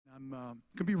I'm going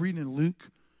to be reading in Luke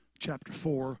chapter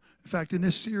 4. In fact, in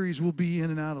this series, we'll be in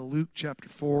and out of Luke chapter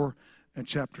 4 and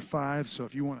chapter 5. So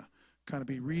if you want to kind of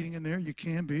be reading in there, you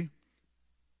can be.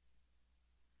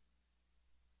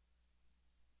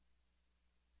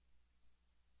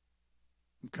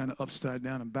 I'm kind of upside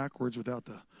down and backwards without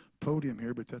the podium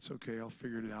here, but that's okay. I'll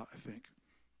figure it out, I think.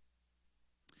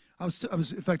 I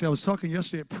was talking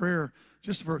yesterday at prayer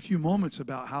just for a few moments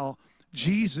about how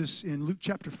Jesus in Luke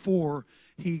chapter 4,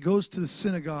 he goes to the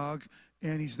synagogue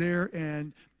and he's there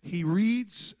and he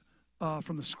reads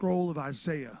from the scroll of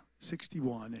Isaiah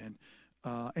 61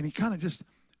 and he kind of just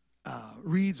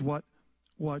reads what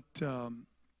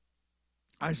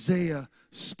Isaiah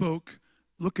spoke,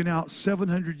 looking out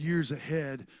 700 years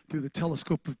ahead through the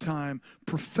telescope of time,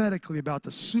 prophetically about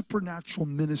the supernatural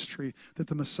ministry that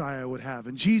the Messiah would have.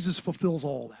 And Jesus fulfills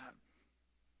all that.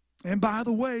 And by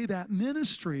the way, that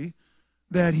ministry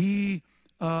that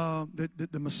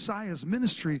the Messiah's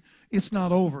ministry, it's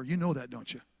not over. You know that,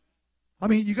 don't you? I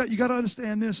mean, you got to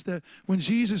understand this, that when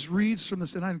Jesus reads from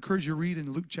this, and I encourage you to read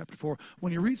in Luke chapter 4,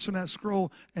 when he reads from that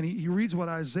scroll and he reads what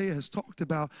Isaiah has talked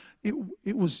about,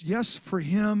 it was yes for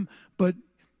him, but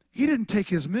he didn't take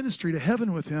his ministry to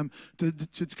heaven with him to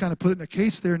kind of put it in a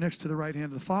case there next to the right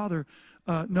hand of the Father.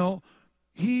 No,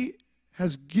 he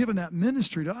has given that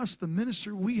ministry to us. The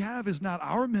ministry we have is not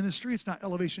our ministry. It's not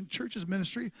Elevation Church's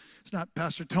ministry. It's not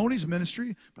Pastor Tony's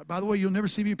ministry. But by the way, you'll never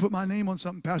see me put my name on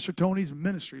something, Pastor Tony's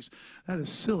ministries. That is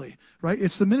silly, right?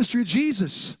 It's the ministry of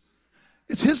Jesus.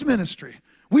 It's his ministry.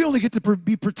 We only get to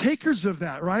be partakers of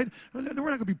that, right? We're not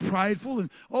going to be prideful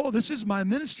and, oh, this is my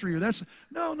ministry. Or that's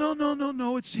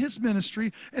no. It's his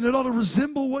ministry, and it ought to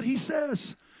resemble what he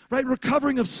says, right?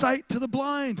 Recovering of sight to the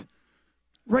blind,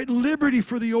 right? Liberty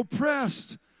for the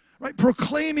oppressed, right?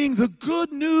 Proclaiming the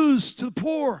good news to the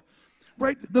poor,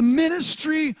 right? The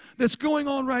ministry that's going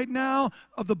on right now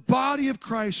of the body of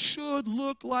Christ should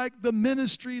look like the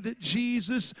ministry that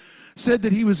Jesus said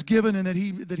that he was given and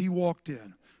that he walked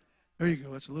in. There you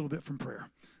go. That's a little bit from prayer.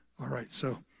 All right.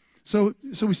 So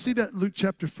we see that in Luke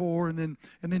chapter 4, and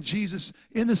then Jesus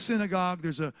in the synagogue.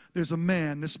 There's a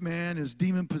man. This man is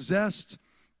demon possessed,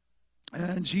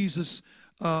 and Jesus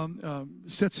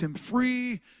sets him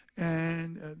free.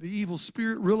 And the evil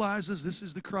spirit realizes this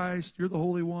is the Christ. You're the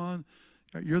Holy One.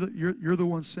 You're the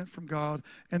one sent from God.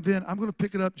 And then I'm going to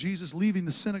pick it up. Jesus leaving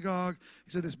the synagogue.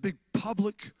 He said this big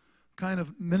public kind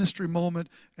of ministry moment,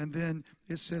 and then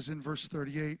it says in verse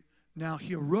 38. Now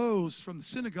he arose from the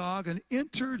synagogue and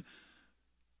entered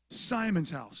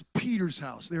Simon's house, Peter's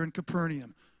house, there in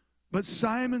Capernaum. But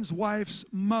Simon's wife's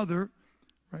mother,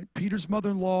 right, Peter's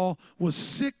mother-in-law, was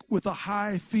sick with a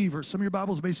high fever. Some of your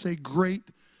Bibles may say great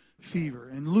fever.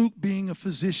 And Luke, being a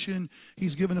physician,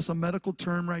 he's given us a medical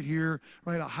term right here,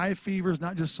 right? A high fever is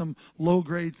not just some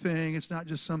low-grade thing. It's not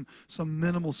just some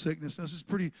minimal sickness. This is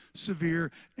pretty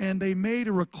severe. And they made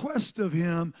a request of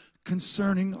him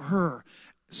concerning her.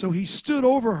 So he stood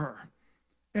over her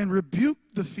and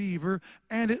rebuked the fever,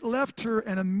 and it left her,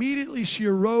 and immediately she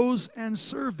arose and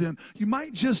served them. You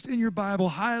might just in your Bible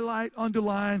highlight,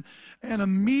 underline, and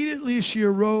immediately she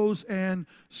arose and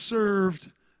served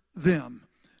them.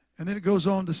 And then it goes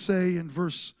on to say in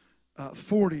verse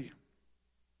 40,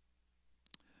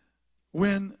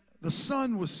 when the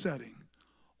sun was setting,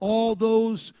 all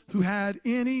those who had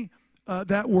any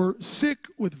that were sick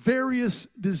with various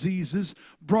diseases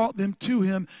brought them to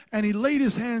him, and he laid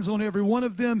his hands on every one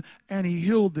of them, and he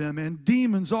healed them. And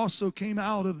demons also came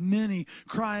out of many,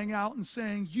 crying out and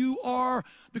saying, "You are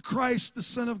the Christ, the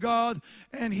Son of God."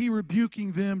 And he,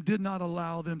 rebuking them, did not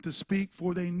allow them to speak,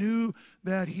 for they knew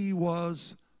that he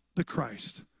was the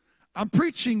Christ. I'm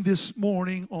preaching this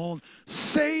morning on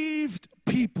saved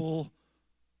people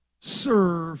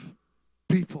serve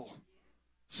people.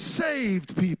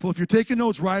 Saved people, if you're taking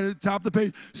notes, right at the top of the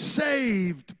page,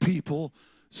 saved people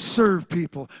serve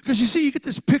people. Because you see, you get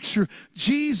this picture,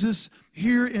 Jesus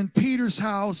here in Peter's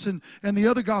house, and the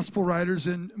other gospel writers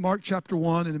in Mark chapter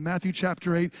 1 and in Matthew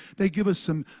chapter 8, they give us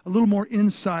a little more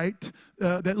insight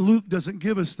that Luke doesn't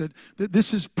give us, that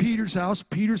this is Peter's house.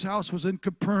 Peter's house was in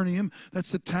Capernaum.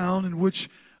 That's the town in which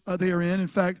they are in. In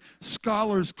fact,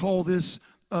 scholars call this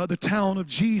the town of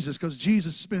Jesus, because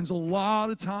Jesus spends a lot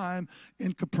of time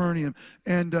in Capernaum,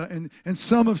 and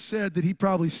some have said that he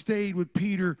probably stayed with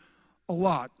Peter a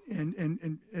lot,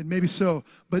 and maybe so.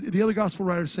 But the other gospel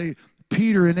writers say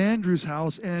Peter and Andrew's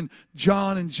house, and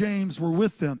John and James were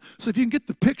with them. So if you can get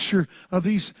the picture of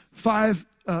these five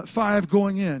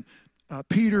going in,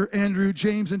 Peter, Andrew,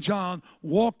 James, and John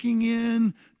walking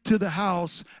in to the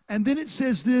house, and then it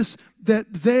says this,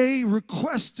 that they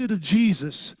requested of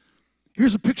Jesus.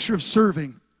 Here's a picture of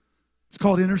serving. It's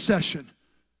called intercession.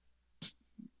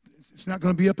 It's not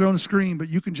going to be up there on the screen, but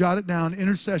you can jot it down.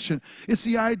 Intercession. It's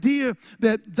the idea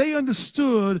that they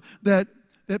understood that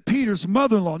Peter's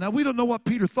mother-in-law. Now, we don't know what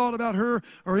Peter thought about her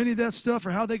or any of that stuff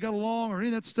or how they got along or any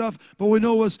of that stuff, but what we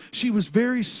know was she was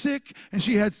very sick and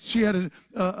she had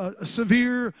a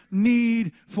severe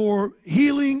need for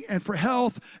healing and for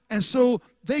health. And so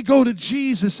they go to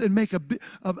Jesus and make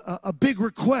a big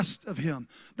request of him.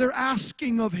 They're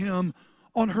asking of him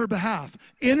on her behalf.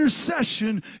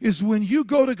 Intercession is when you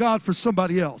go to God for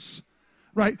somebody else,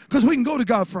 right? Because we can go to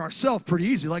God for ourselves pretty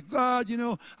easy. Like, God,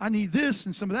 I need this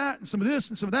and some of that and some of this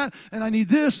and some of that, and I need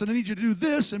this and I need you to do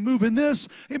this and move in this.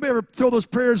 Anybody ever throw those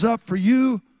prayers up for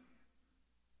you?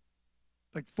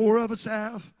 Like 4 of us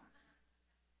have.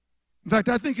 In fact,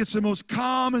 I think it's the most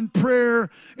common prayer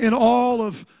in all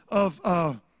of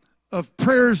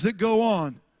prayers that go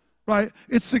on. Right?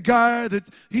 It's the guy that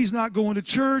he's not going to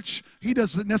church. He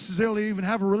doesn't necessarily even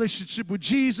have a relationship with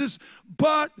Jesus,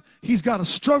 but he's got a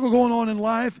struggle going on in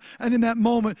life, and in that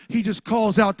moment, he just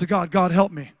calls out to God, God,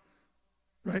 help me.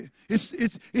 Right?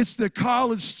 It's the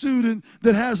college student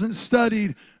that hasn't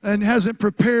studied and hasn't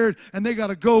prepared, and they got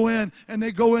to go in, and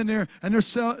they go in there, and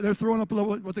they're throwing up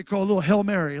what they call a little Hail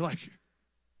Mary, like,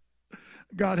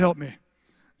 God, help me.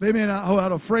 They may not know how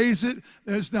to phrase it.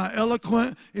 It's not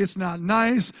eloquent. It's not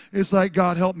nice. It's like,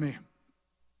 God, help me.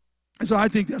 And so I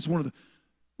think that's one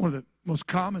of the most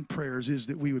common prayers is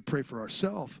that we would pray for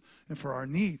ourselves and for our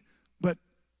need. But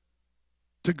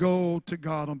to go to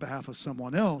God on behalf of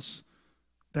someone else,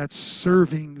 that's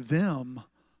serving them.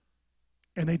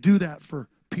 And they do that for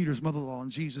Peter's mother-in-law,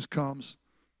 and Jesus comes.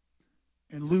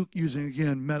 And Luke, using,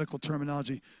 again, medical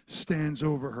terminology, stands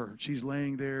over her. She's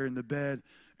laying there in the bed.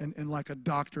 And like a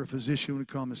doctor, a physician would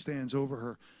come and stands over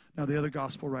her. Now, the other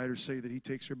gospel writers say that he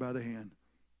takes her by the hand.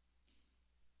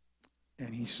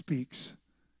 And he speaks.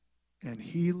 And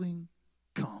healing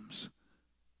comes.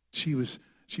 She was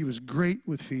great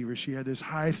with fever. She had this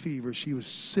high fever. She was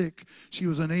sick. She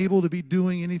was unable to be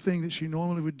doing anything that she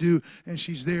normally would do. And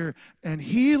she's there. And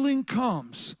healing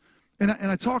comes. And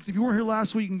I talked, if you weren't here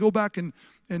last week, you can go back and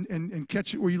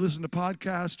catch it where you listen to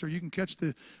podcasts, or you can catch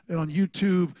it on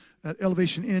YouTube at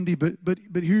Elevation Indy. But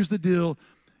here's the deal.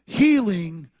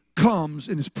 Healing comes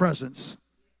in his presence.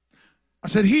 I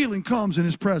said healing comes in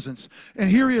his presence. And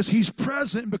here he is. He's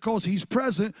present, and because he's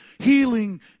present,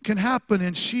 healing can happen.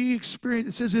 And she experienced,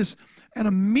 it says this, and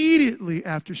immediately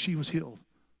after she was healed,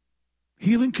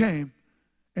 healing came,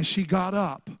 and she got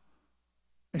up,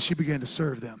 and she began to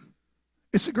serve them.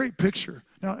 It's a great picture.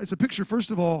 Now, it's a picture,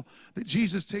 first of all, that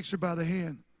Jesus takes her by the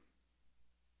hand.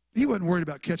 He wasn't worried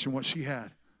about catching what she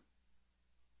had.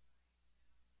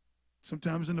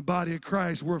 Sometimes in the body of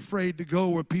Christ, we're afraid to go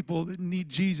where people that need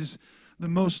Jesus the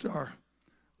most are.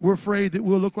 We're afraid that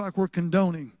we'll look like we're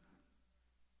condoning.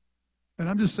 And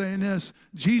I'm just saying this.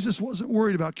 Jesus wasn't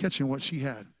worried about catching what she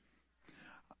had.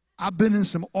 I've been in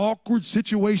some awkward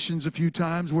situations a few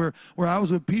times where I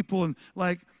was with people and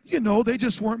they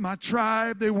just weren't my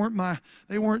tribe. They weren't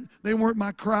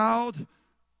my crowd.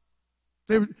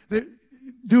 They're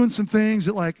doing some things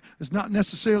that is not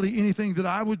necessarily anything that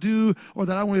I would do or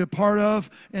that I want to be a part of.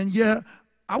 And yet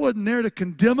I wasn't there to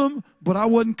condemn them, but I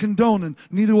wasn't condoning.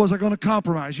 Neither was I going to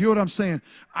compromise. You know what I'm saying?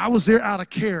 I was there out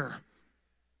of care.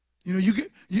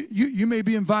 You may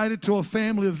be invited to a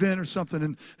family event or something,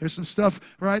 and there's some stuff,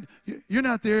 right? You're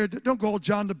not there. Don't go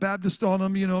John the Baptist on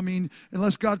them,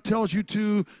 unless God tells you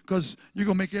to, because you're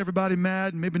going to make everybody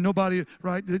mad, and maybe nobody,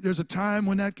 right? There's a time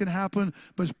when that can happen,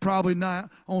 but it's probably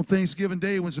not on Thanksgiving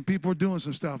Day when some people are doing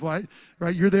some stuff, right?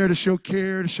 You're there to show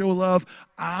care, to show love.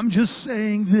 I'm just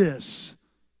saying this.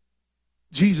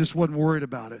 Jesus wasn't worried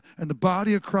about it. And the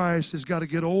body of Christ has got to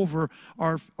get over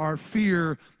our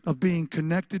fear of being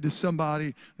connected to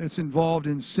somebody that's involved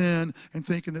in sin and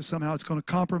thinking that somehow it's going to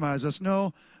compromise us.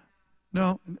 No.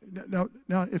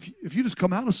 If you just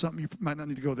come out of something, you might not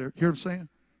need to go there. Hear what I'm saying?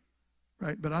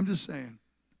 Right? But I'm just saying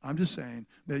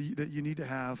that you need to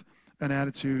have an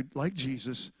attitude like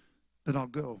Jesus, that I'll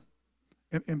go.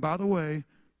 And by the way,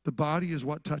 the body is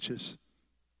what touches.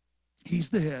 He's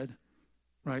the head.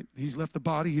 Right, he's left the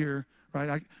body here.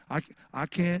 Right, I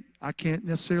can't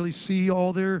necessarily see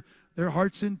all their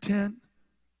heart's intent.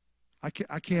 I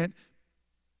can't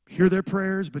hear their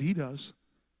prayers, but he does.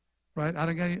 Right, I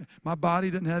don't get any, my body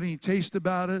doesn't have any taste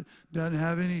about it, doesn't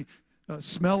have any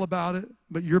smell about it.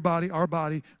 But your body, our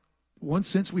body, one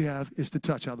sense we have is to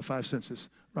touch out of the 5 senses.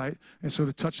 Right, and so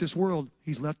to touch this world,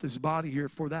 he's left his body here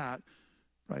for that.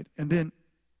 Right, and then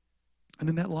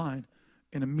that line,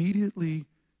 and immediately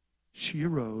she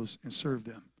arose and served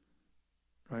them,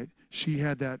 right? She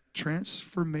had that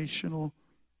transformational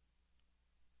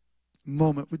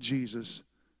moment with Jesus,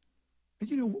 And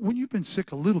you know, when you've been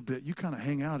sick a little bit, you kind of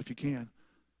hang out if you can.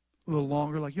 A little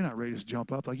longer, like you're not ready to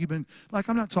jump up. Like you've been, like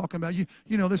I'm not talking about you.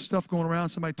 You know, there's stuff going around.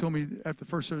 Somebody told me after the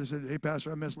first service, they said, "Hey,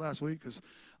 Pastor, I missed last week because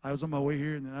I was on my way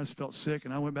here and then I just felt sick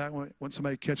and I went back and want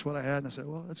somebody to catch what I had." And I said,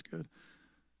 "Well, that's good.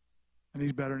 And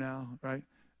he's better now, right?"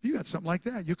 You got something like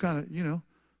that. You kind of, you know,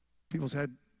 people's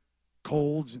had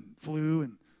colds and flu.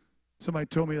 And somebody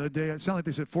told me the other day, it sounded like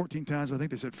they said 14 times, but I think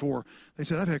they said 4. They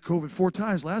said, "I've had COVID 4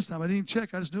 times. Last time I didn't even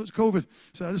check. I just knew it was COVID.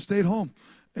 So I just stayed home."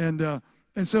 And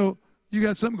so you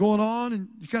got something going on and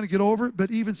you kind of get over it.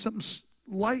 But even something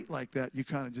light like that, you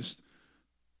kind of just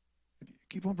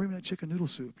keep on bringing that chicken noodle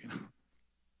soup, you know.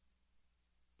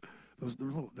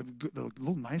 The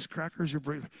little nice crackers you're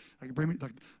bringing. Like bring me,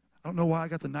 like, I don't know why I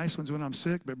got the nice ones when I'm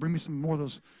sick, but bring me some more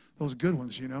of those good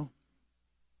ones, you know.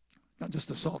 Not just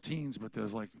the saltines, but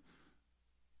those like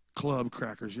club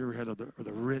crackers. You ever had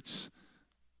the Ritz?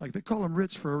 Like they call them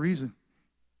Ritz for a reason.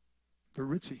 They're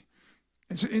Ritzy.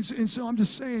 And so I'm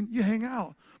just saying, you hang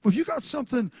out. But if you got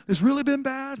something that's really been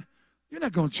bad, you're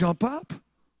not going to jump up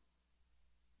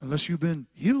unless you've been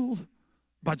healed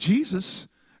by Jesus.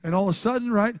 And all of a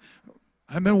sudden, right,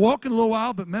 I've been walking a little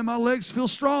while, but man, my legs feel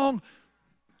strong.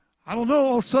 I don't know,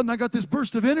 all of a sudden I got this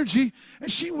burst of energy.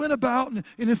 And she went about, and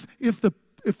if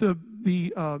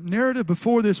the narrative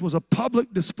before this was a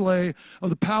public display of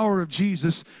the power of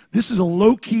Jesus, this is a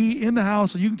low key in the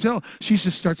house, and you can tell she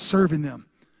just starts serving them.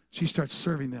 She starts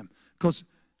serving them because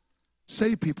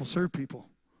save people, serve people.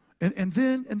 And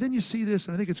then you see this,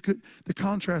 and I think it's good. The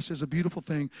contrast is a beautiful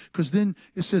thing because then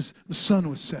it says the sun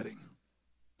was setting.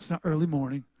 It's not early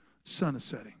morning. Sun is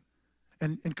setting.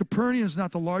 And Capernaum is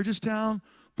not the largest town,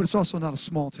 but it's also not a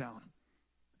small town.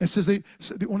 It says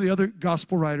one of the other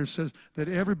gospel writers says that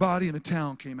everybody in the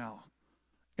town came out.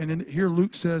 And then here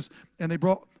Luke says, and they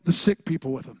brought the sick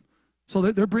people with them. So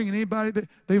they're bringing anybody that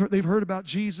they've heard about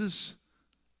Jesus,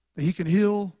 that he can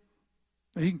heal,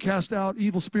 that he can cast out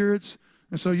evil spirits.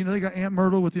 And so, you know, they got Aunt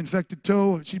Myrtle with the infected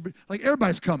toe. Like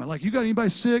everybody's coming. Like, you got anybody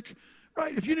sick?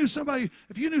 Right? If you knew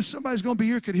somebody's going to be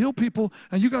here could heal people,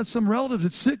 and you got some relative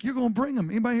that's sick, you're going to bring them.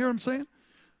 Anybody hear what I'm saying?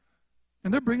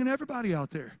 And they're bringing everybody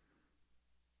out there.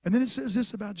 And then it says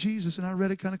this about Jesus, and I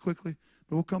read it kind of quickly,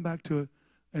 but we'll come back to it.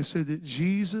 And it said that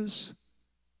Jesus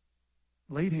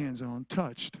laid hands on,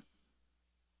 touched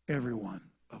every one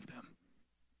of them.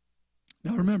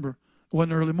 Now remember, it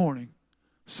wasn't early morning.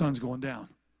 Sun's going down.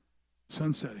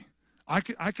 Sun's setting. I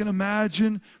can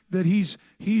imagine that he's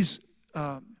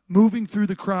moving through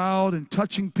the crowd and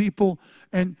touching people,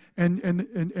 and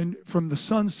from the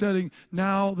sun setting,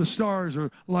 now the stars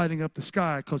are lighting up the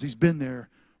sky because he's been there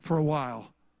for a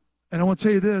while. And I want to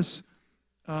tell you this,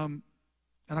 and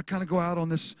I kind of go out on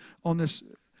this.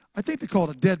 I think they call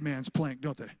it a dead man's plank,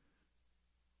 don't they?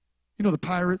 You know the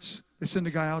pirates, they send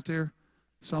a guy out there.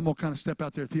 So I'm going to kind of step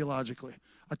out there theologically.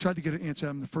 I tried to get an answer out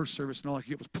of them in the first service, and all I could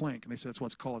get was plank. And they said that's what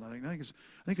it's called. And I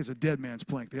think it's a dead man's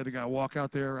plank. They had the guy walk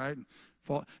out there, right, and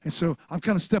fall. And so I'm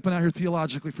kind of stepping out here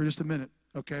theologically for just a minute,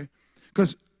 okay?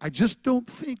 Because I just don't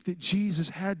think that Jesus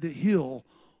had to heal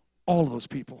all of those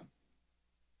people.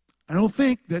 I don't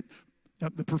think that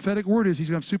the prophetic word is he's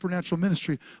going to have supernatural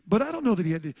ministry. But I don't know that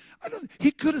he had to.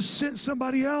 He could have sent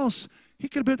somebody else. He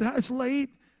could have been at the house. It's late.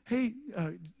 Hey,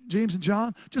 James and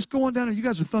John, just go on down there. You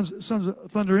guys are sons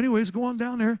of thunder anyways. Go on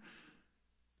down there.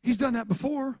 He's done that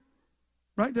before,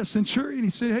 right? That centurion,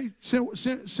 he said, hey,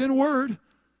 send word,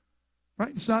 right?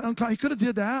 It's not uncommon. He could have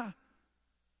did that.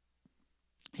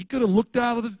 He could have looked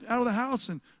out of the house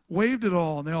and waved it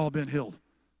all, and they all been healed.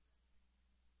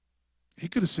 He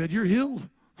could have said, you're healed.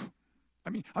 I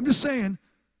mean, I'm just saying.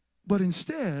 But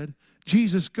instead,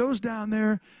 Jesus goes down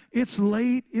there. It's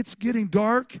late. It's getting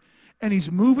dark. And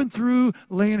he's moving through,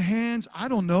 laying hands. I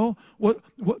don't know. What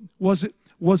was it?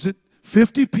 Was it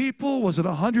 50 people? Was it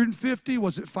 150?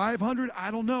 Was it 500?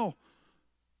 I don't know.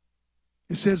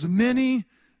 It says many.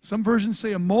 Some versions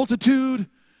say a multitude.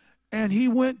 And he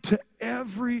went to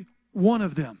every one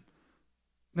of them.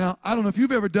 Now, I don't know if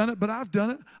you've ever done it, but I've done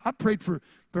it. I've prayed for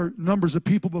numbers of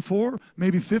people before,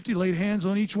 maybe 50, laid hands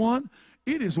on each one.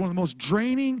 It is one of the most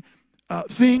draining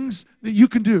things that you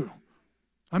can do.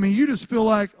 I mean, you just feel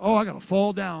like, oh, I got to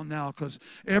fall down now because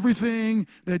everything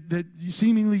that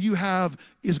seemingly you have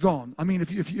is gone. I mean,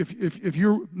 if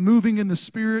you're moving in the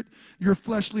Spirit, your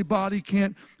fleshly body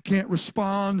can't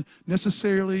respond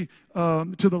necessarily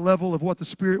to the level of what the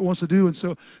Spirit wants to do.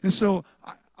 And so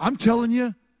I'm telling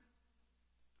you,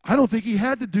 I don't think he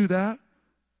had to do that,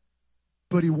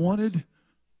 but he wanted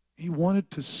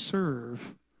to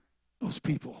serve those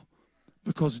people.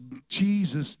 Because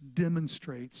Jesus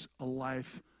demonstrates a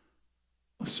life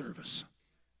of service.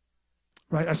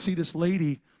 Right? I see this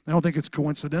lady I don't think it's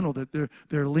coincidental that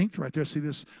they're linked right there. See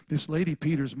this lady,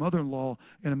 Peter's mother-in-law,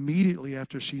 and immediately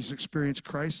after she's experienced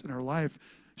Christ in her life,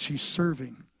 she's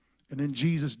serving. And then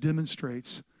Jesus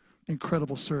demonstrates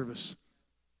incredible service.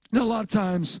 Now, a lot of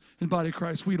times in body of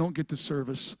Christ, we don't get to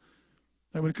service.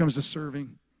 And when it comes to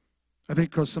serving, I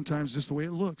think because sometimes just the way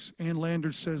it looks. Ann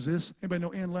Landers says this. Anybody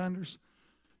know Ann Landers?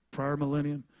 Prior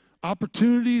millennium.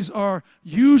 Opportunities are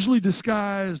usually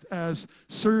disguised as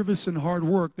service and hard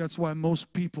work. That's why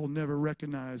most people never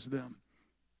recognize them.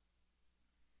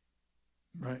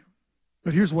 Right?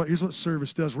 But here's what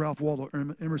service does. Ralph Waldo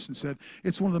Emerson said,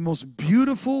 it's one of the most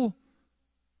beautiful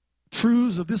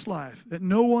truths of this life, that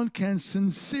no one can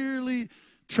sincerely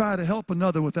try to help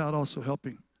another without also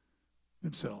helping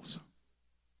themselves.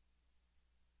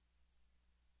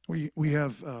 We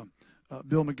have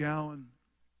Bill McGowan.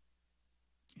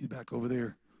 He's back over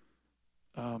there.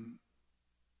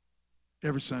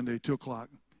 Every Sunday, 2 o'clock,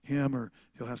 him or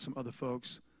he'll have some other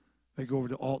folks. They go over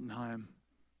to Altenheim.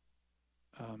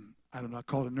 I don't know, I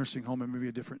call it a nursing home, and maybe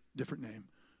a different name.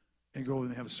 And go over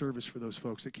and have a service for those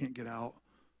folks that can't get out.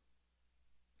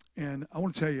 And I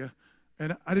want to tell you,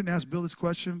 and I didn't ask Bill this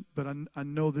question, but I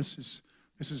know this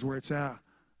is where it's at.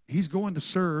 He's going to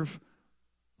serve.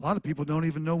 A lot of people don't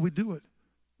even know we do it.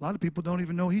 A lot of people don't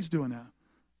even know he's doing that.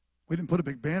 We didn't put a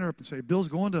big banner up and say, Bill's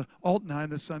going to Altenheim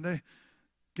this Sunday.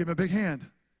 Give him a big hand.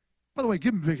 By the way,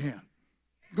 give him a big hand.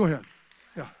 Go ahead.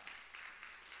 Yeah.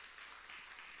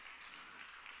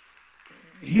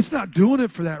 He's not doing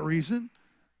it for that reason.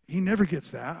 He never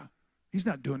gets that. He's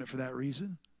not doing it for that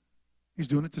reason. He's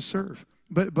doing it to serve.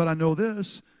 But I know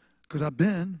this because I've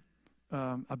been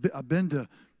to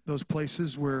those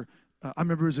places where I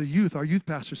remember as a youth, our youth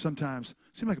pastor sometimes,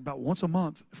 seemed like about once a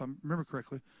month, if I remember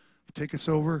correctly, would take us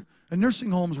over. And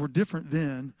nursing homes were different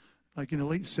then, like in the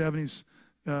late 70s.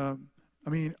 I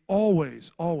mean,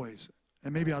 always.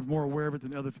 And maybe I'm more aware of it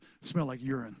than others. It smelled like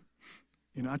urine.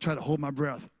 You know, I try to hold my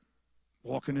breath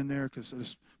walking in there because I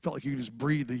just felt like you could just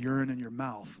breathe the urine in your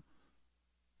mouth.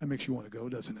 That makes you want to go,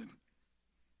 doesn't it?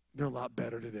 They're a lot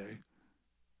better today.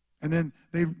 And then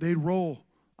they'd roll,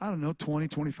 I don't know, 20,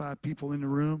 25 people in the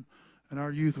room, and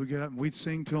our youth would get up and we'd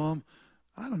sing to them.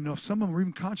 I don't know if some of them were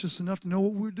even conscious enough to know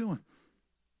what we were doing.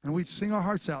 And we'd sing our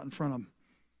hearts out in front of them.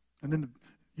 And then the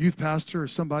youth pastor or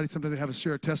sometimes they have a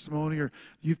share a testimony, or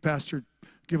the youth pastor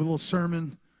give a little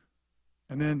sermon,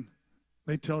 and then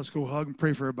they'd tell us go hug and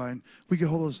pray for everybody. And we get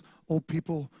hold of those old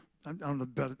people. I don't know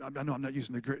better. I know I'm not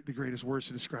using the greatest words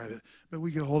to describe it, but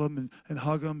we get a hold of them and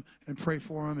hug them and pray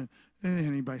for them, and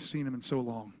anybody's seen them in so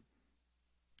long,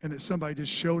 and that somebody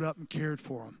just showed up and cared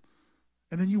for them,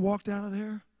 and then you walked out of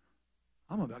there.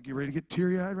 I'm about to get ready to get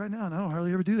teary-eyed right now, and I don't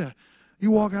hardly ever do that. You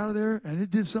walk out of there, and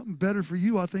it did something better for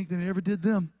you, I think, than it ever did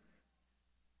them.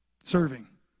 Serving.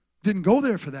 Didn't go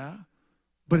there for that,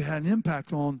 but it had an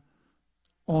impact on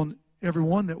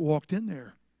everyone that walked in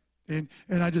there. And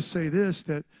I just say this,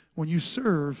 that when you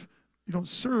serve, you don't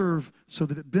serve so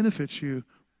that it benefits you,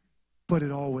 but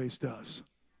it always does.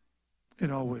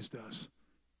 It always does.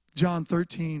 John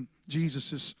 13,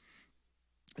 Jesus is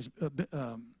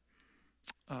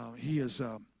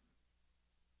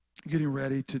getting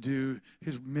ready to do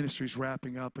his ministry's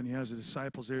wrapping up, and he has the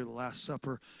disciples there at the Last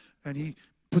Supper, and he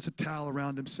puts a towel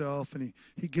around himself, and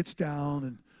he gets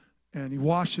down and he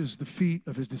washes the feet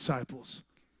of his disciples.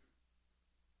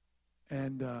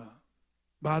 And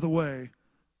by the way,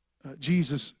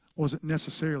 Jesus wasn't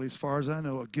necessarily, as far as I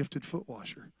know, a gifted foot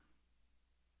washer.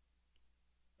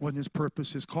 Wasn't his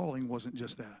purpose, his calling wasn't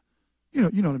just that. You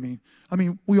know what I mean? I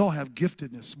mean, we all have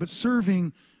giftedness, but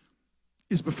serving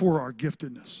is before our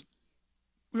giftedness.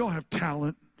 We all have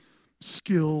talent,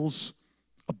 skills,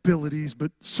 abilities,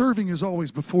 but serving is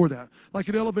always before that. Like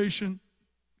at Elevation,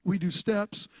 we do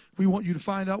steps. We want you to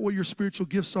find out what your spiritual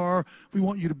gifts are. We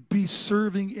want you to be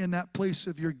serving in that place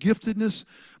of your giftedness.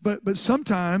 But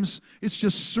sometimes it's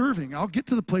just serving. I'll get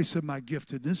to the place of my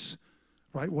giftedness,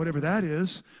 right? Whatever that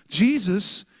is.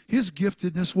 Jesus, his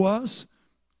giftedness was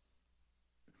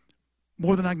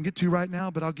more than I can get to right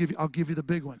now, but I'll give you the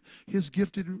big one. His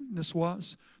giftedness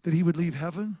was that he would leave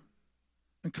heaven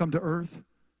and come to earth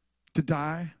to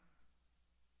die,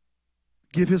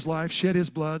 give his life, shed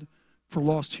his blood for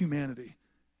lost humanity.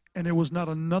 And there was not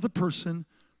another person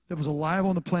that was alive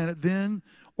on the planet then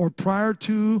or prior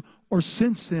to or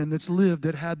since then that's lived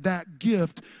that had that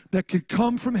gift that could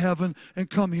come from heaven and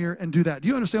come here and do that. Do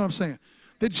you understand what I'm saying?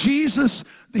 That Jesus,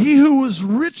 he who was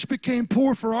rich became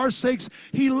poor for our sakes.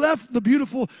 He left the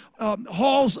beautiful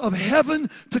halls of heaven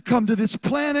to come to this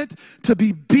planet, to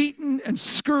be beaten and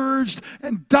scourged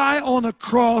and die on a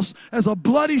cross as a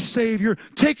bloody Savior,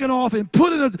 taken off and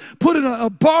put in a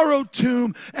borrowed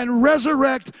tomb and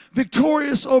resurrect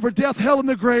victorious over death, hell, and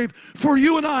the grave for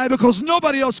you and I, because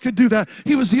nobody else could do that.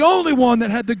 He was the only one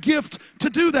that had the gift to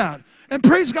do that. And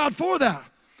praise God for that.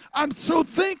 I'm so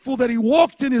thankful that he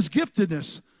walked in his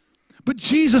giftedness. But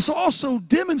Jesus also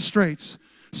demonstrates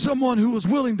someone who was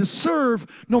willing to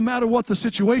serve no matter what the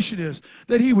situation is,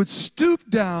 that he would stoop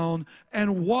down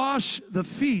and wash the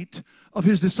feet of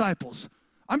his disciples.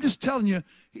 I'm just telling you,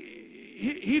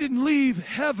 he didn't leave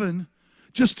heaven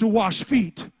just to wash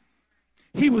feet.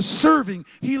 He was serving.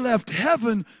 He left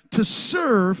heaven to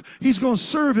serve. He's going to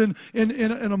serve in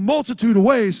a multitude of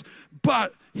ways,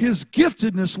 but his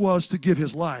giftedness was to give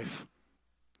his life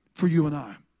for you and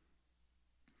I.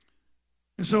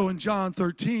 And so in John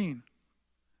 13,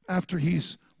 after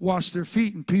he's washed their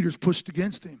feet and Peter's pushed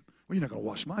against him, well, you're not going to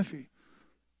wash my feet.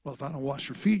 Well, if I don't wash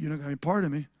your feet, you're not going to have any part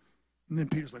of me. And then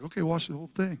Peter's like, okay, wash the whole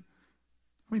thing.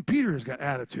 I mean, Peter has got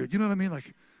attitude. You know what I mean?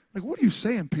 Like, what are you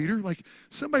saying, Peter? Like,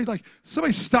 somebody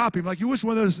stop him. Like, you wish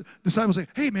one of those disciples say,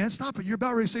 hey, man, stop it. You're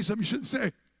about ready to say something you shouldn't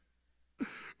say.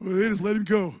 Well, they just let him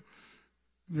go.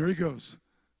 And there he goes.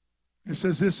 It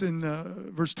says this in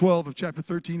verse 12 of chapter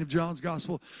 13 of John's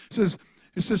Gospel. It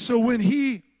says, so when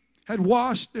he had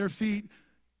washed their feet,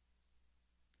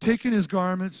 taken his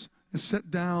garments, and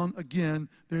sat down again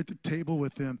there at the table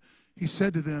with them, he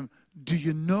said to them, do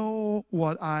you know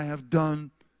what I have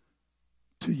done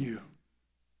to you?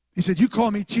 He said, you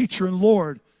call me teacher and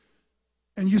Lord,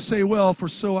 and you say, well, for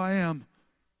so I am.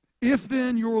 If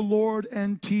then your Lord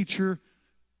and teacher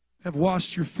have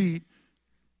washed your feet,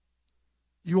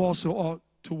 you also ought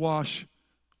to wash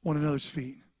one another's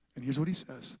feet. And here's what he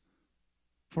says.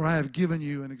 For I have given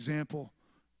you an example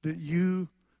that you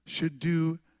should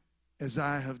do as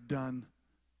I have done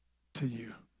to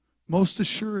you. Most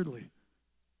assuredly,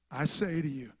 I say to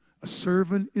you, a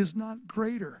servant is not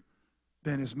greater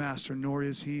than his master, nor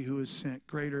is he who is sent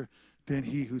greater than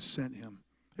he who sent him.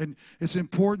 And it's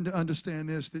important to understand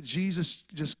this, that Jesus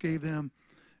just gave them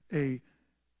a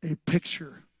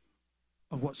picture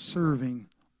of what serving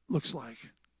looks like.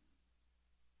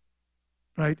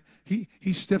 Right?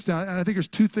 He steps out, and I think there's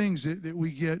two things that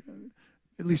we get.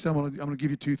 At least I'm going to give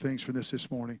you two things from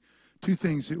this morning. Two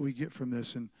things that we get from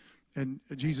this, and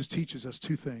Jesus teaches us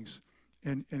two things.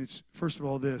 And it's, first of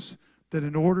all, this, that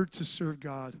in order to serve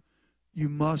God, you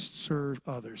must serve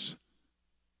others.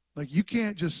 Like, you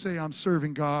can't just say, I'm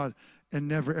serving God, and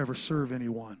never, ever serve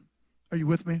anyone. Are you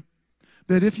with me?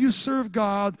 That if you serve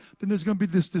God, then there's going to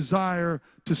be this desire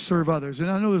to serve others. And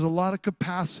I know there's a lot of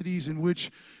capacities in which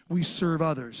we serve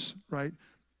others, right?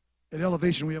 At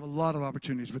Elevation, we have a lot of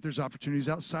opportunities, but there's opportunities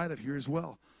outside of here as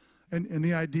well. And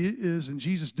the idea is, and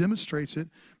Jesus demonstrates it,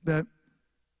 that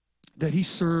he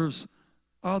serves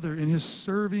other. In his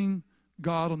serving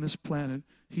God on this planet,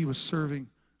 he was serving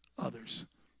others.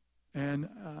 And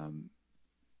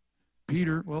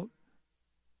Peter, well,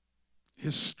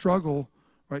 his struggle,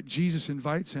 right? Jesus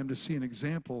invites him to see an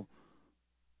example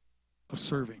of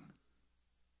serving.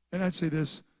 And I'd say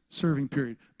this, serving,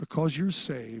 period. Because you're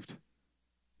saved,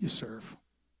 you serve.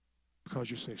 Because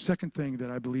you're saved. Second thing that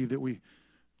I believe that we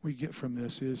get from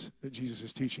this is that Jesus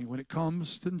is teaching. When it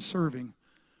comes to serving,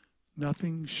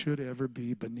 nothing should ever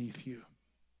be beneath you.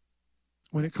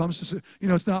 When it comes to,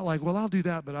 it's not like, well, I'll do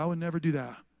that, but I would never do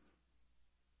that.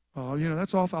 Oh,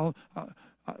 that's off.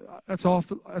 That's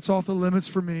off the limits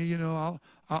for me.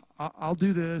 I'll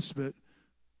do this, but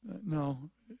no,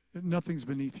 nothing's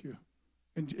beneath you.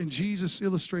 And Jesus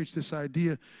illustrates this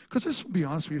idea, because let's be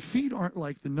honest with you, feet aren't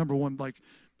like the number one,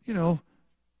 when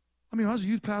I was a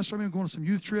youth pastor, I'm going to some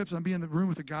youth trips, I'm being in the room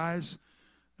with the guys,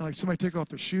 and somebody take off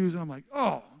their shoes, and I'm like,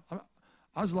 oh,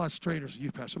 I was a lot straighter as a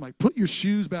youth pastor. I'm like, put your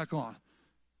shoes back on.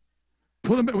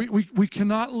 Put them. We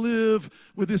cannot live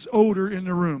with this odor in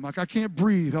the room. Like, I can't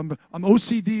breathe. I'm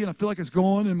OCD, and I feel like it's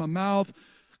going in my mouth.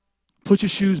 Put your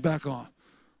shoes back on.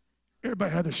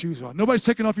 Everybody had their shoes on. Nobody's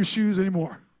taking off your shoes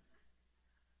anymore.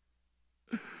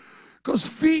 Because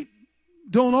feet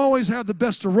don't always have the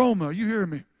best aroma. You hear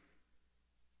me?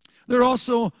 They're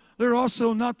also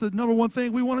not the number one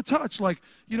thing we want to touch. Like,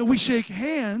 we shake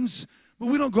hands, but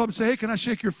we don't go up and say, hey, can I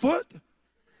shake your foot?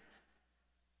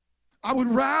 I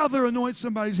would rather anoint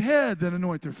somebody's head than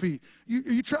anoint their feet.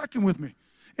 Are you tracking with me?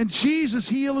 And Jesus,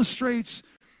 he illustrates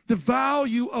the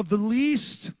value of the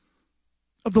least,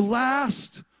 of the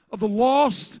last, of the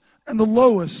lost, and the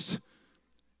lowest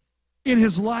in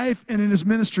his life and in his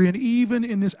ministry, and even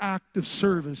in this act of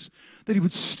service. that he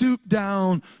would stoop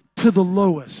down to the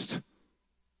lowest.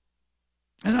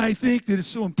 And I think that it's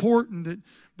so important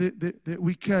that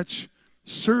we catch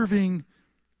serving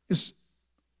is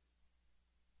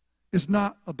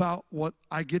not about what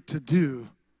I get to do.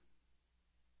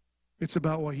 It's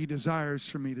about what he desires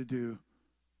for me to do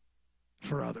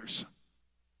for others.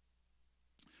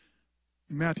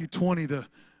 In Matthew 20, the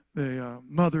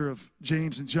mother of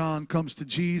James and John comes to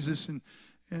Jesus, and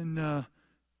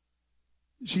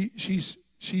she's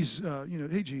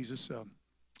hey Jesus, I'm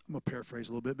gonna paraphrase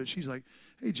a little bit, but she's like,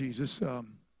 hey Jesus,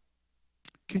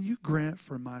 can you grant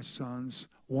for my sons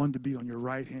one to be on your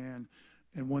right hand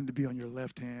and one to be on your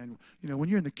left hand? You know, when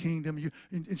you're in the kingdom,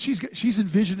 and she's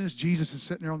envisioning this. Jesus is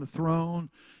sitting there on the throne,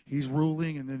 he's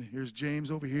ruling, and then here's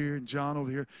James over here and John over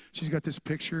here. She's got this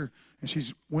picture, and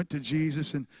she's went to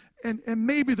Jesus, and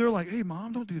maybe they're like, hey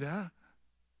Mom, don't do that.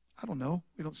 I don't know,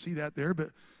 we don't see that there, but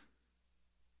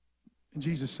and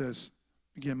Jesus says,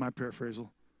 again, my paraphrasal,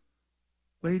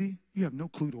 lady, you have no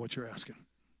clue to what you're asking.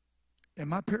 And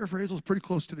my paraphrasal is pretty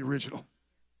close to the original.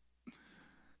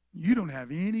 You don't have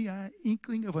any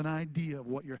inkling of an idea of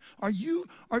what you're. Are you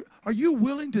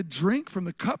willing to drink from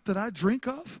the cup that I drink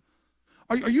of?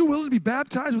 Are you willing to be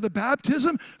baptized with a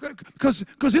baptism? Because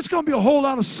it's going to be a whole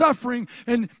lot of suffering.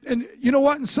 And you know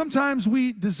what? And sometimes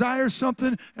we desire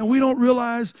something and we don't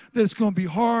realize that it's going to be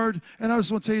hard. And I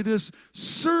just want to tell you this: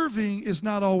 serving is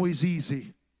not always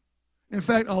easy. In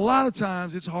fact, a lot of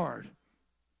times it's hard.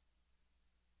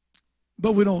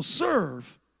 But we don't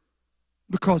serve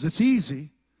because it's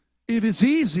easy. If it's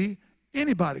easy,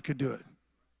 anybody could do it.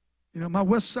 You know, my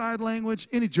West Side language,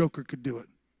 any joker could do it.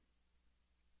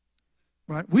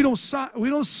 Right? We don't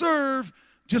serve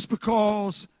just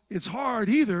because it's hard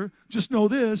either. Just know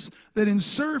this, that in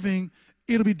serving,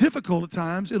 it'll be difficult at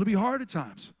times. It'll be hard at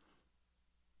times.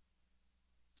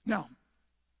 Now,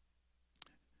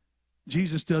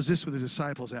 Jesus does this with the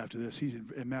disciples after this. He's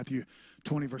in Matthew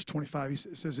 20, verse 25. He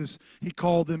says this, he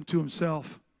called them to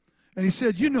himself. And he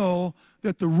said, you know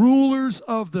that the rulers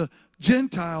of the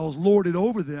Gentiles lord it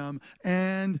over them,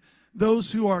 and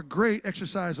those who are great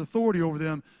exercise authority over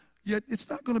them. Yet it's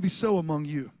not going to be so among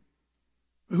you.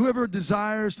 Whoever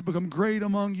desires to become great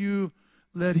among you,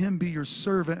 let him be your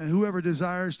servant. And whoever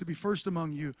desires to be first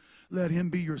among you, let him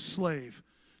be your slave.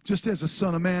 Just as the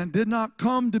Son of Man did not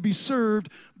come to be served,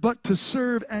 but to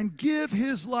serve and give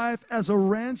his life as a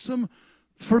ransom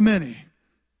for many.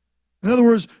 In other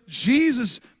words,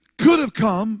 Jesus could have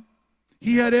come.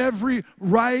 He had every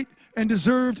right and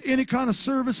deserved any kind of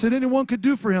service that anyone could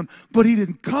do for him. But he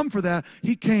didn't come for that.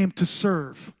 He came to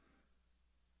serve.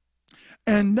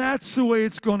 And that's the way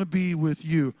it's going to be with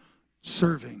you,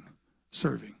 serving.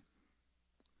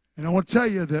 And I want to tell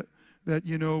you that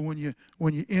you know, when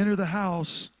you enter the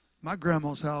house, my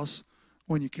grandma's house,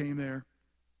 when you came there,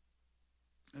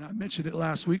 and I mentioned it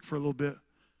last week for a little bit,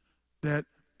 that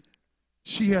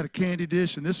she had a candy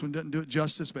dish, and this one doesn't do it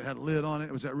justice, but it had a lid on it.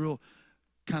 It was that real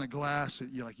kind of glass that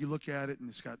you look at it, and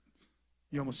it's got,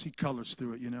 you almost see colors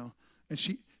through it, you know. And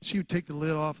she would take the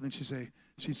lid off, and then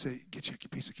she'd say, get you a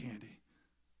piece of candy.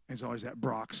 And it's always that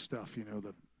Brock's stuff, you know,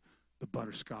 the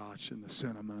butterscotch and the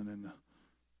cinnamon and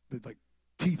the like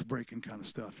teeth-breaking kind of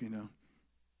stuff, you know.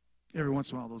 Every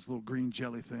once in a while, those little green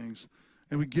jelly things.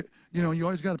 And we get, you know, you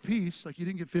always got a piece. Like you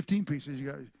didn't get 15 pieces, you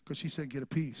got, because she said get a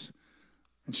piece.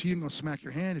 And she ain't going to smack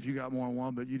your hand if you got more than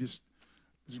one, but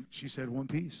she said one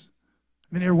piece.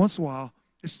 And then every once in a while,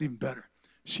 it's even better.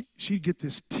 She'd get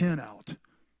this tin out.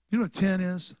 You know what a tin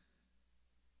is?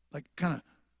 Like kind of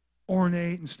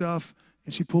ornate and stuff.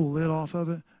 And she'd pull the lid off of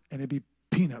it, and it'd be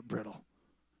peanut brittle.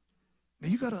 Now,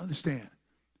 you got to understand,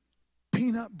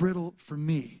 peanut brittle for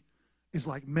me is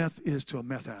like meth is to a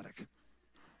meth addict.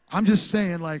 I'm just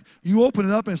saying, like, you open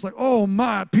it up, and it's like, oh,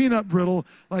 my, peanut brittle.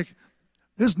 Like,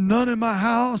 there's none in my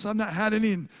house. I've not had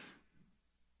any in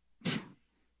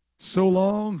so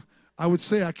long. I would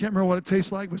say I can't remember what it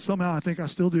tastes like, but somehow I think I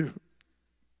still do.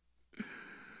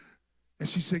 And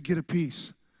she said, get a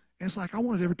piece. And it's like, I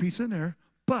wanted every piece in there,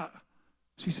 but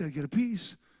she said, get a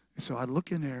piece. And so I'd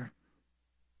look in there,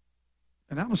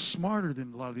 and I was smarter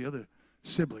than a lot of the other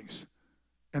siblings.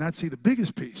 And I'd see the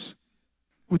biggest piece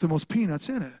with the most peanuts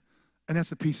in it, and that's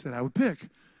the piece that I would pick.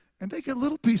 And they get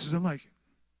little pieces. I'm like,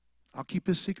 I'll keep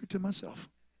this secret to myself.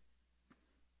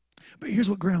 But here's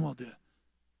what Grandma did.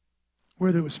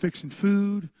 Whether it was fixing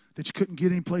food that you couldn't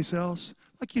get anyplace else,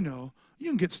 like, you know, you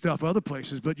can get stuff other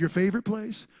places, but your favorite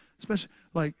place, especially,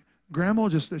 like, Grandma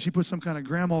she put some kind of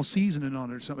grandma seasoning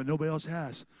on it or something nobody else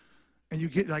has. And you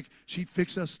get, like, she'd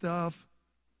fix us stuff.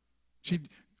 She'd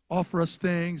offer us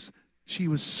things. She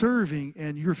was serving,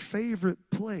 and your favorite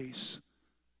place,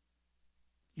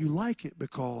 you like it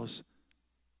because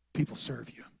people serve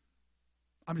you.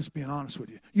 I'm just being honest with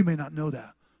you. You may not know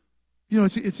that. You know,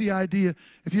 it's the idea.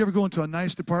 If you ever go into a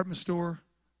nice department store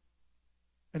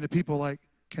and the people are like,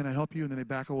 can I help you? And then they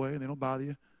back away and they don't bother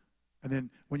you. And then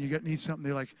when you need something,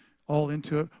 they're like all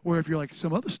into it. Or if you're like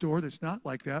some other store that's not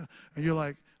like that, and you're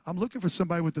like, I'm looking for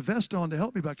somebody with the vest on to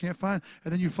help me, but I can't find.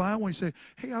 And then you find one, you say,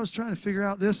 hey, I was trying to figure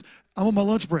out this. I'm on my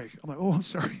lunch break. I'm like, oh, I'm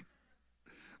sorry.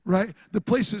 Right? The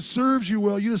place that serves you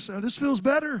well, you just, this feels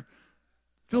better.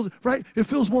 Right? It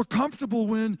feels more comfortable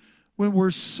when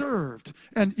we're served.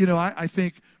 And, you know, I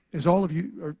think, as all of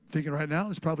you are thinking right now,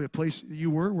 there's probably a place you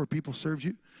were where people served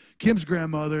you. Kim's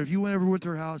grandmother, if you ever went to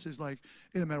her house, it's like,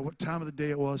 it didn't matter what time of the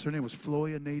day it was. Her name was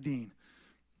Floya Nadine.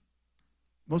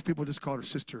 Most people just called her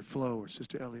Sister Flo or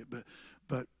Sister Elliot.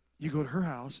 But you go to her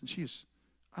house, and she's,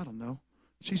 I don't know.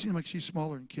 She seemed like she's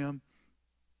smaller than Kim.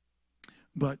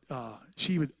 But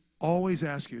she would always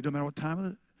ask you, no matter what time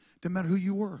of it, no matter who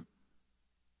you were,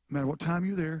 no matter what time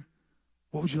you were there,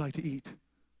 what would you like to eat?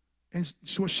 And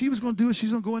so what she was going to do is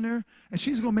she's going to go in there, and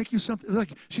she's going to make you something. Like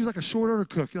she was like a short order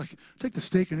cook. Like, take the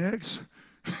steak and eggs,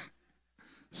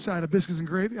 side of biscuits and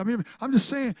gravy. I mean, I'm just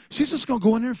saying, she's just going to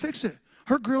go in there and fix it.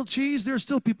 Her grilled cheese, there's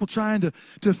still people trying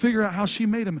to figure out how she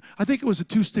made them. I think it was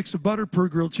 2 sticks of butter per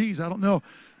grilled cheese. I don't know.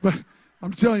 But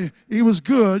I'm telling you, it was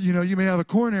good. You know, you may have a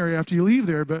coronary after you leave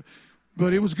there, but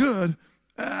it was good.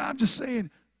 I'm just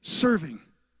saying, serving.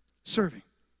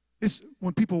 It's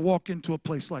when people walk into a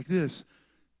place like this,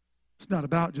 it's not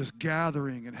about just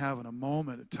gathering and having a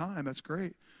moment at time. That's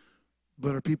great.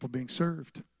 But are people being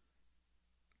served?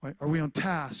 Right? Are we on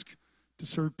task to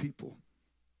serve people?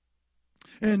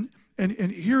 And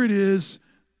here it is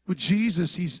with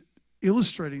Jesus. He's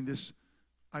illustrating this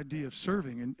idea of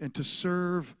serving and to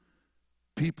serve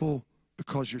people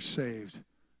because you're saved.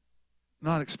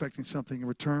 Not expecting something in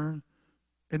return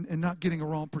and not getting a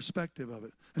wrong perspective of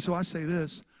it. And so I say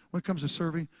this, when it comes to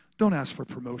serving, don't ask for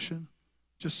promotion.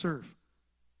 Just serve,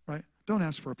 right? Don't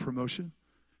ask for a promotion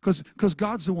because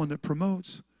God's the one that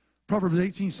promotes. Proverbs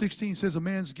 18:16 says, a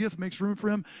man's gift makes room for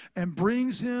him and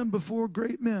brings him before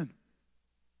great men.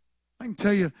 I can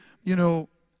tell you, you know,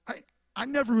 I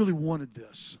never really wanted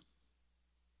this.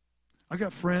 I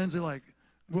got friends, they like,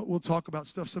 we'll talk about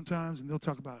stuff sometimes, and they'll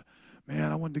talk about,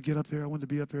 man, I wanted to get up there, I wanted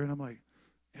to be up there, and I'm like,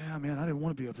 yeah, man, I didn't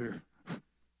want to be up there. When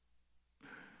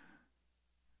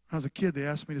I was a kid, they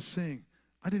asked me to sing.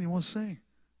 I didn't even want to sing.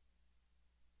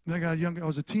 Then I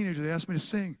was a teenager, they asked me to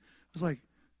sing. I was like,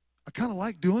 I kind of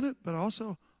like doing it, but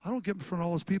also, I don't get in front of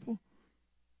all those people.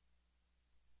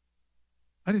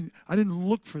 I didn't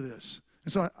look for this.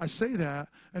 And so I say that,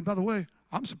 and by the way,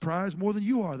 I'm surprised more than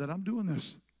you are that I'm doing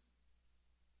this.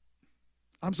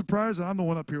 I'm surprised that I'm the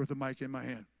one up here with the mic in my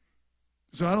hand.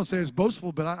 So I don't say it's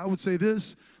boastful, but I would say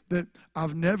this, that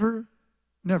I've never,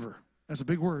 that's a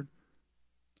big word,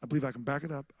 I believe I can back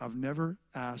it up, I've never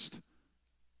asked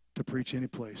to preach any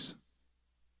place.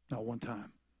 Not one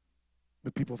time.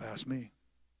 But people have asked me.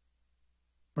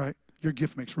 Right? Your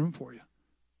gift makes room for you.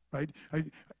 Right?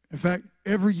 In fact,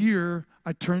 every year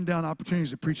I turn down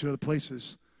opportunities to preach at other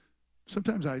places.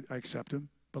 Sometimes I accept them,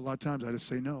 but a lot of times I just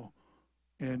say no.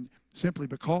 And simply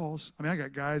because, I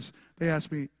got guys, they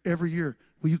ask me every year,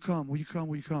 will you come, will you come,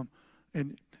 will you come?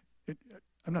 And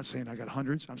I'm not saying I got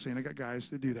hundreds. I'm saying I got guys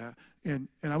that do that. And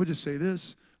I would just say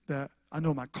this, that I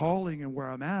know my calling and where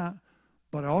I'm at,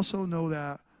 but I also know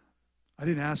that I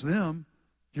didn't ask them.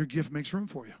 Your gift makes room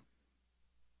for you.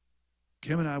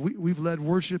 Kim and I, we've led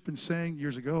worship and sang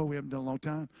years ago. We haven't done a long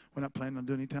time. We're not planning on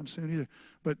doing it anytime soon either.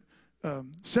 But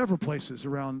several places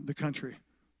around the country.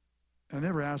 And I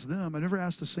never asked them. I never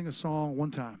asked to sing a song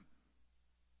one time.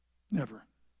 Never.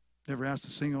 Never asked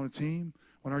to sing on a team.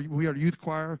 When we had a youth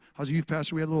choir, I was a youth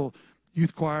pastor. We had a little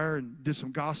youth choir and did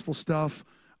some gospel stuff.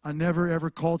 I never,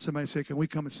 ever called somebody and said, can we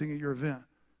come and sing at your event?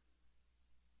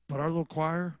 But our little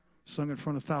choir sung in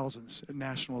front of thousands at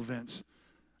national events.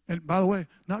 And by the way,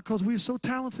 not because we were so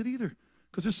talented either,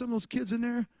 because there's some of those kids in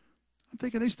there, I'm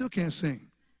thinking they still can't sing.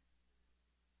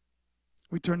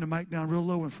 We turned the mic down real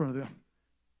low in front of them.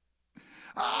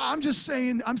 I'm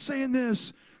saying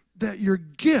this, that your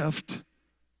gift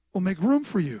will make room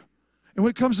for you. And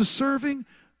when it comes to serving,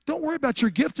 don't worry about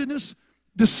your giftedness.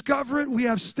 Discover it. We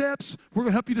have steps. We're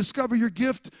going to help you discover your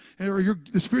gift or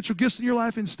the spiritual gifts in your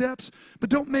life in steps. But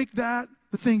don't make that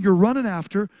the thing you're running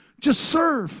after. Just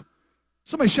serve.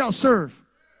 Somebody shout serve.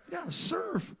 Yeah,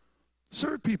 serve.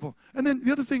 Serve people. And then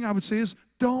the other thing I would say is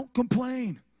don't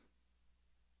complain.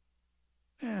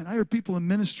 Man, I hear people in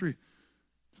ministry.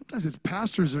 Sometimes it's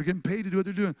pastors that are getting paid to do what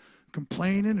they're doing,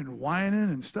 complaining and whining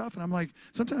and stuff. And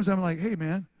sometimes I'm like, hey,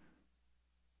 man,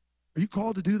 are you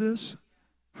called to do this?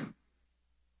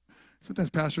 Sometimes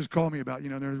pastors call me about,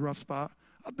 they're in a rough spot.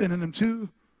 I've been in them too.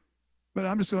 But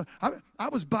I'm just going, I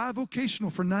was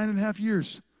bivocational for 9.5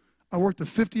 years. I worked a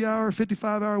 50-hour,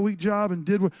 55-hour week job and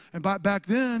back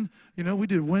then, we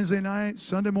did Wednesday night,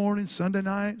 Sunday morning, Sunday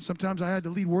night. Sometimes I had to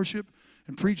lead worship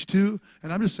and preach too.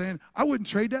 And I'm just saying, I wouldn't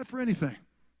trade that for anything.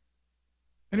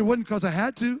 And it wasn't because I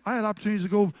had to. I had opportunities to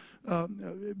go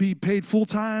be paid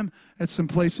full-time at some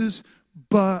places.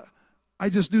 But I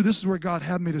just knew this is where God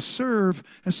had me to serve.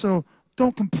 And so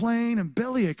don't complain and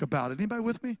bellyache about it. Anybody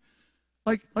with me?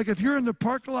 Like if you're in the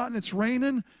parking lot and it's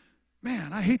raining,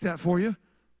 man, I hate that for you.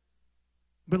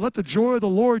 But let the joy of the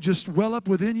Lord just well up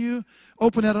within you.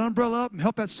 Open that umbrella up and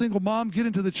help that single mom get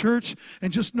into the church.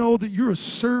 And just know that you're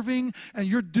serving and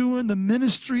you're doing the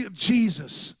ministry of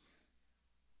Jesus.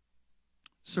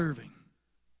 Serving.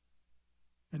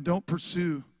 And don't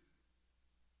pursue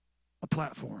a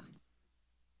platform.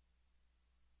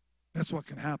 That's what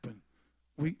can happen.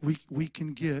 We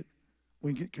can get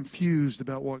confused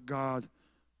about what God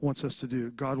wants us to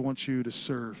do. God wants you to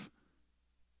serve.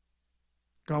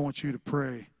 God wants you to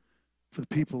pray for the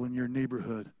people in your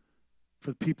neighborhood,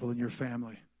 for the people in your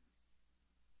family.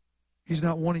 He's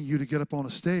not wanting you to get up on a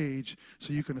stage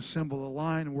so you can assemble a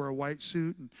line and wear a white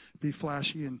suit and be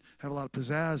flashy and have a lot of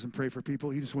pizzazz and pray for people.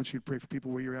 He just wants you to pray for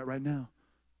people where you're at right now.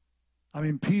 I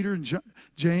mean, Peter and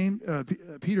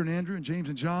Andrew and James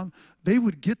and John, they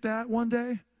would get that one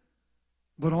day.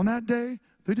 But on that day,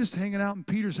 they're just hanging out in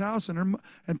Peter's house, and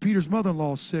Peter's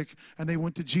mother-in-law is sick, and they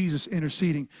went to Jesus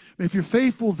interceding. If you're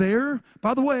faithful there,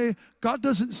 by the way, God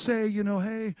doesn't say,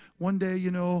 hey, one day,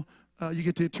 you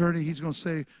get to eternity, he's going to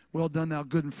say, well done, thou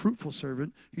good and fruitful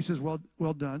servant. He says, well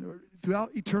done.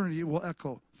 Throughout eternity, it will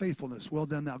echo faithfulness. Well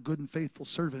done, thou good and faithful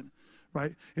servant,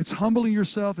 right? It's humbling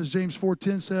yourself, as James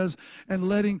 4:10 says, and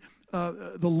letting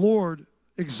the Lord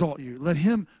exalt you. Let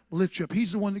him lift you up.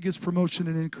 He's the one that gives promotion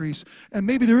and increase. And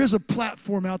maybe there is a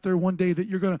platform out there one day that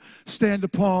you're going to stand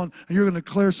upon and you're going to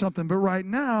declare something. But right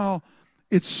now,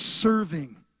 it's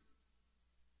serving.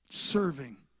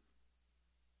 Serving.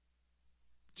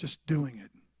 Just doing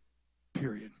it.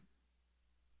 Period.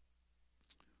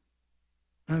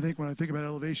 And I think when I think about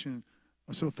Elevation,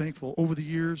 I'm so thankful. Over the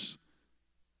years,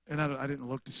 and I didn't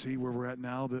look to see where we're at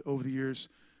now, but over the years,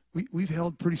 we've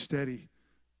held pretty steady.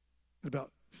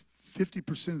 About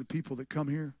 50% of the people that come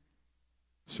here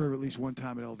serve at least one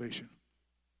time at Elevation.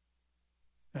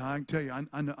 Now, I can tell you,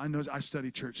 I know I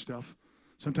study church stuff.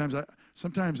 Sometimes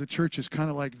the church is kind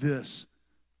of like this.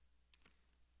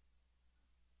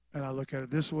 And I look at it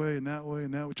this way and that way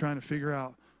and that way, trying to figure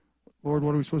out, Lord,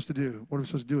 what are we supposed to do? What are we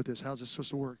supposed to do with this? How's this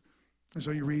supposed to work? And so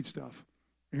you read stuff.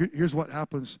 Here's what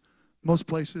happens. Most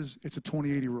places, it's a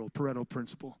 20-80 rule, Pareto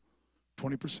principle.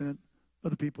 20%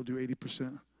 of the people do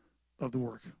 80% of the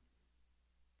work.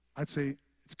 I'd say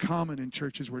it's common in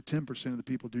churches where 10% of the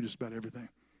people do just about everything.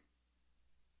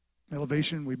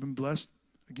 Elevation, we've been blessed.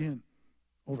 Again,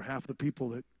 over half of the people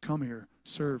that come here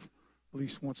serve at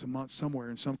least once a month somewhere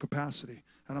in some capacity,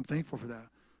 and I'm thankful for that.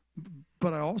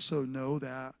 But I also know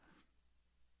that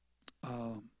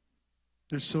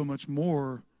there's so much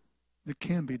more that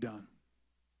can be done.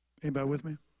 Anybody with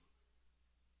me?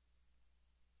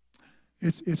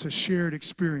 It's a shared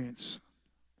experience.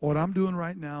 What I'm doing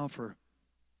right now for,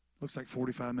 looks like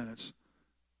 45 minutes,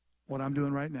 what I'm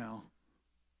doing right now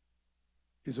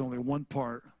is only one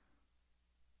part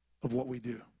of what we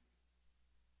do.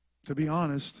 To be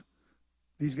honest,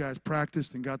 these guys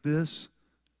practiced and got this.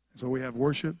 So we have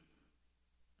worship.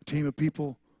 A team of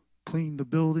people clean the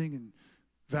building and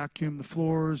vacuum the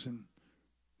floors and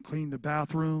clean the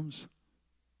bathrooms.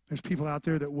 There's people out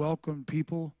there that welcome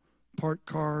people, park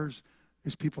cars.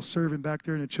 There's people serving back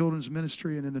there in the children's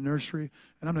ministry and in the nursery.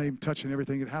 And I'm not even touching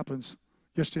everything that happens.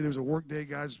 Yesterday there was a work day,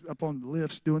 guys up on the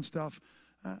lifts doing stuff.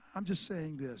 I'm just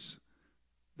saying this,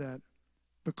 that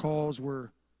because we're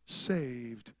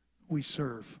saved, we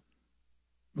serve.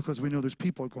 Because we know there's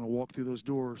people going to walk through those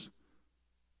doors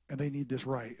and they need this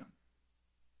right.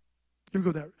 You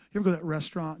ever go to that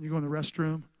restaurant and you go in the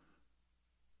restroom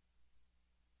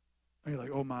and you're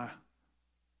like, oh my,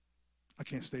 I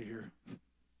can't stay here.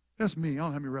 That's me. I don't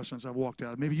know how many restaurants I've walked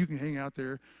out. Maybe you can hang out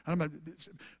there.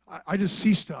 I just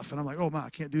see stuff, and I'm like, oh, my,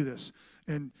 I can't do this.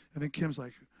 And then Kim's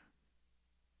like,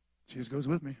 she just goes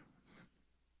with me.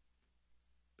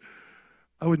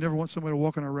 I would never want somebody to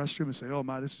walk in our restroom and say, oh,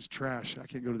 my, this is trash. I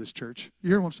can't go to this church. You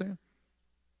hear what I'm saying?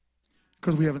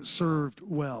 Because we haven't served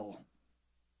well.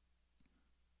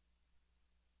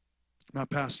 My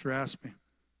pastor asked me,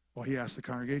 well, he asked the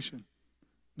congregation,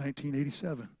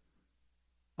 1987.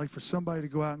 Like for somebody to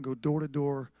go out and go door to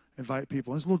door, invite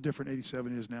people. And it's a little different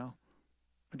 87 is now.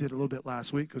 I did a little bit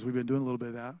last week because we've been doing a little bit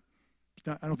of that.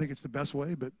 Now, I don't think it's the best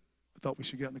way, but I thought we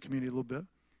should get in the community a little bit.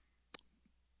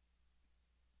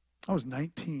 I was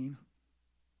 19.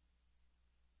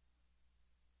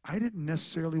 I didn't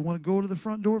necessarily want to go to the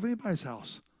front door of anybody's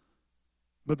house.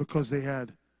 But because they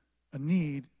had a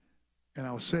need and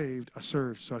I was saved, I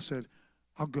served. So I said,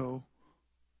 I'll go.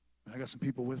 And I got some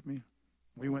people with me.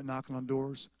 We went knocking on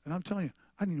doors. And I'm telling you,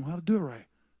 I didn't know how to do it right.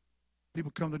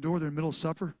 People come to the door, they're in the middle of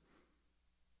supper.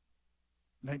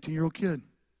 19-year-old kid.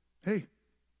 Hey,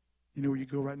 you know where you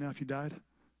go right now if you died?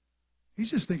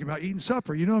 He's just thinking about eating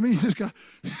supper. You know what I mean? He just got...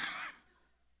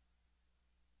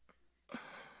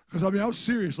 Because, I was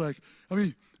serious.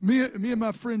 Me and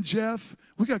my friend Jeff,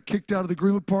 we got kicked out of the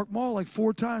Greenwood Park Mall like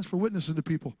 4 times for witnessing to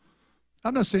people.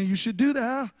 I'm not saying you should do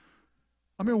that.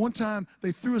 I remember one time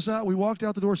they threw us out. We walked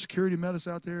out the door. Security met us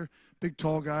out there. Big,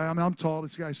 tall guy. I'm tall.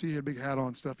 This guy, see, he had a big hat on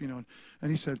and stuff, And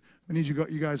he said, I need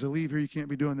you guys to leave here. You can't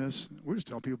be doing this. We're just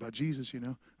telling people about Jesus,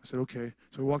 I said, okay.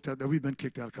 So we walked out there. We'd been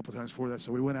kicked out a couple times before that.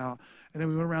 So we went out. And then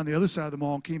we went around the other side of the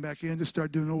mall and came back in, just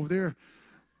started doing it over there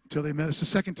until they met us the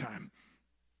second time.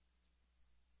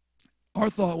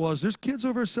 Our thought was, there's kids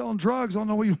over there selling drugs. I don't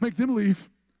know why you make them leave.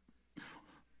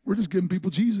 We're just giving people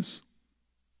Jesus.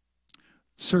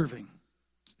 Serving.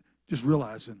 Just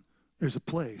realizing there's a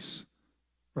place,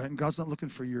 right? And God's not looking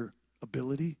for your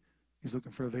ability. He's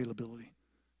looking for availability.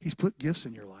 He's put gifts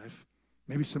in your life.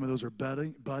 Maybe some of those are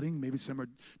budding. Maybe some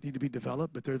need to be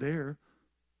developed, but they're there.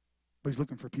 But he's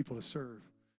looking for people to serve.